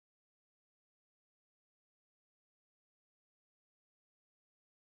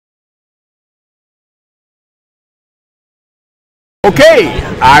Okay,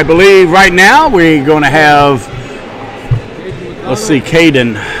 I believe right now we're going to have, let's see,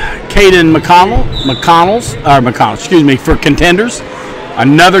 Caden McConnell, excuse me, for Contenders.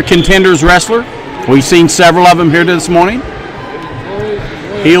 Another Contenders wrestler. We've seen several of them here this morning.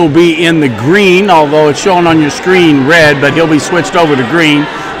 He'll be in the green, although it's showing on your screen red, but he'll be switched over to green.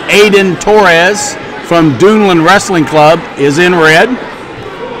 Aiden Torres from Duneland Wrestling Club is in red.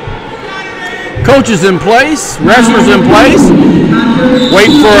 Coaches in place, wrestlers in place.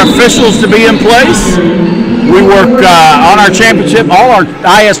 Waiting for officials to be in place. We work on our championship, all our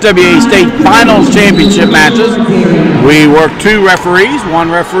ISWA state finals championship matches. We work 2 referees, 1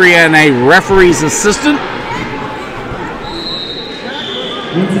 referee and a referee's assistant.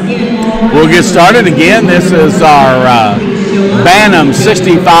 We'll get started again. This is our Bantam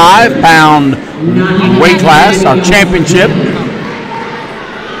 65-pound weight class, our championship.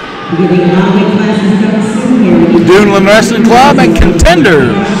 Duneland Wrestling Club and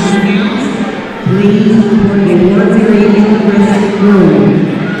Contenders.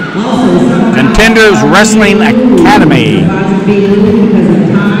 Contenders Wrestling Academy.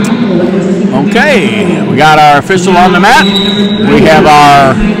 Okay, we got our official on the mat. We have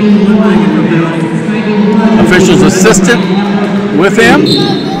our official's assistant with him,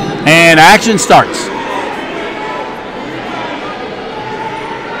 and action starts.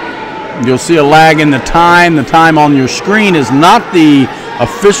 You'll see a lag in the time. The time on your screen is not the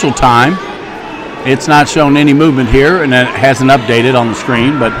official time. It's not showing any movement here, and it hasn't updated on the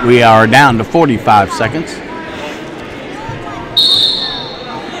screen, but we are down to 45 seconds.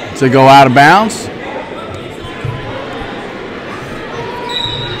 To go out of bounds.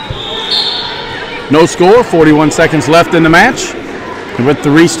 No score, 41 seconds left in the match. With the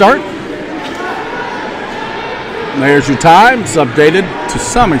restart. There's your time. It's updated to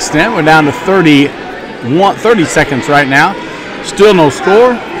some extent. We're down to 30 seconds right now. Still no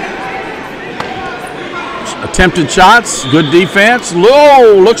score. Attempted shots, good defense.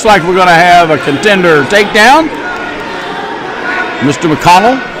 Low, looks like we're going to have a Contender takedown. Mr.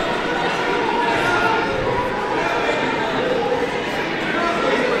 McConnell.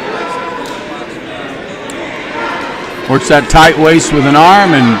 Works that tight waist with an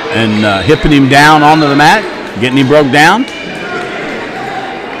arm and hipping him down onto the mat, getting him broke down.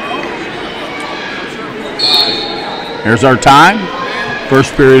 Here's our time.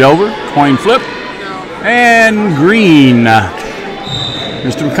 First period over. Coin flip. And green.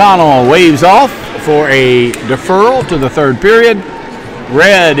 Mr. McConnell waves off for a deferral to the 3rd period.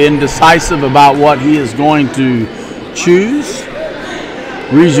 Red indecisive about what he is going to choose.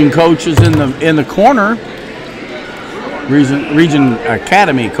 Region coach is in the corner. Region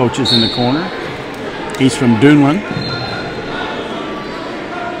Academy coaches in the corner. He's from Duneland.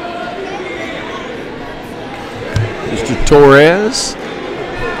 Mr. Torres.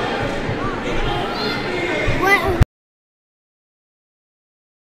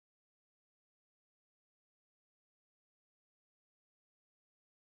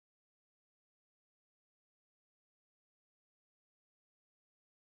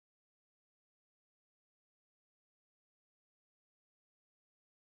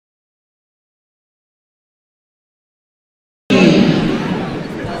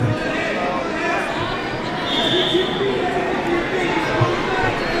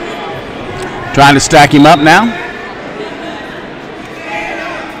 Trying to stack him up now.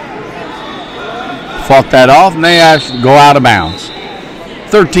 Fought that off, and they have to go out of bounds.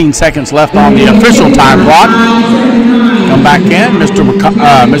 13 seconds left on the official time clock. Come back in. Mr.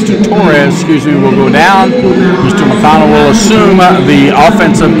 Torres, will go down. Mr. McConnell will assume the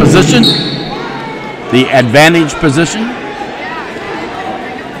offensive position, the advantage position.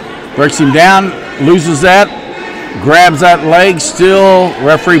 Breaks him down, loses that. Grabs that leg, still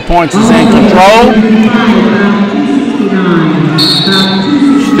referee points is in control.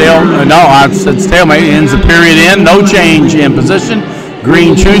 I said stalemate, ends the period in, no change in position.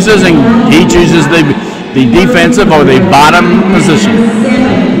 Green chooses, and he chooses the defensive or the bottom position.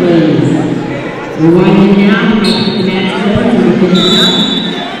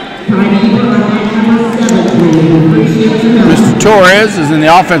 Mr. Torres is in the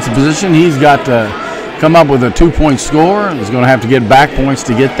offensive position. He's got to come up with a 2-point score. He's going to have to get back points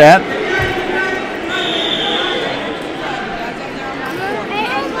to get that.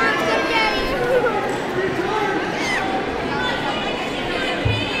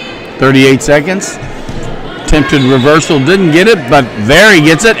 .38 seconds. Attempted reversal, didn't get it, but there he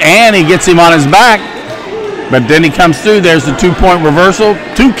gets it, and he gets him on his back. But then he comes through. There's the 2-point reversal,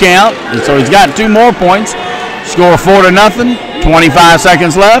 2 count, and so he's got 2 more points. Score 4-0. 25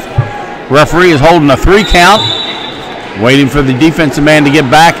 seconds left. Referee is holding a 3 count. Waiting for the defensive man to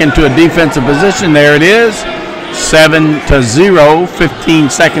get back into a defensive position. There it is. 7-0, 15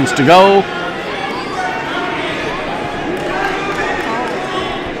 seconds to go.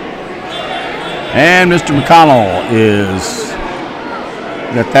 And Mr. McConnell is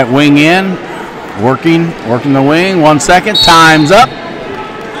got that wing in, working the wing. 1 second, time's up.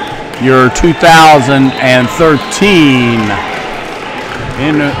 Your 2013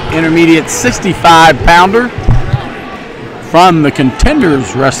 intermediate 65-pounder from the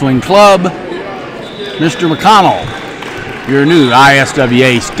Contenders Wrestling Club, Mr. McConnell, your new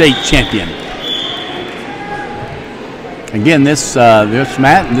ISWA state champion. Again, this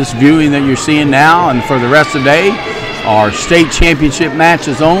viewing that you're seeing now and for the rest of the day are state championship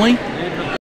matches only.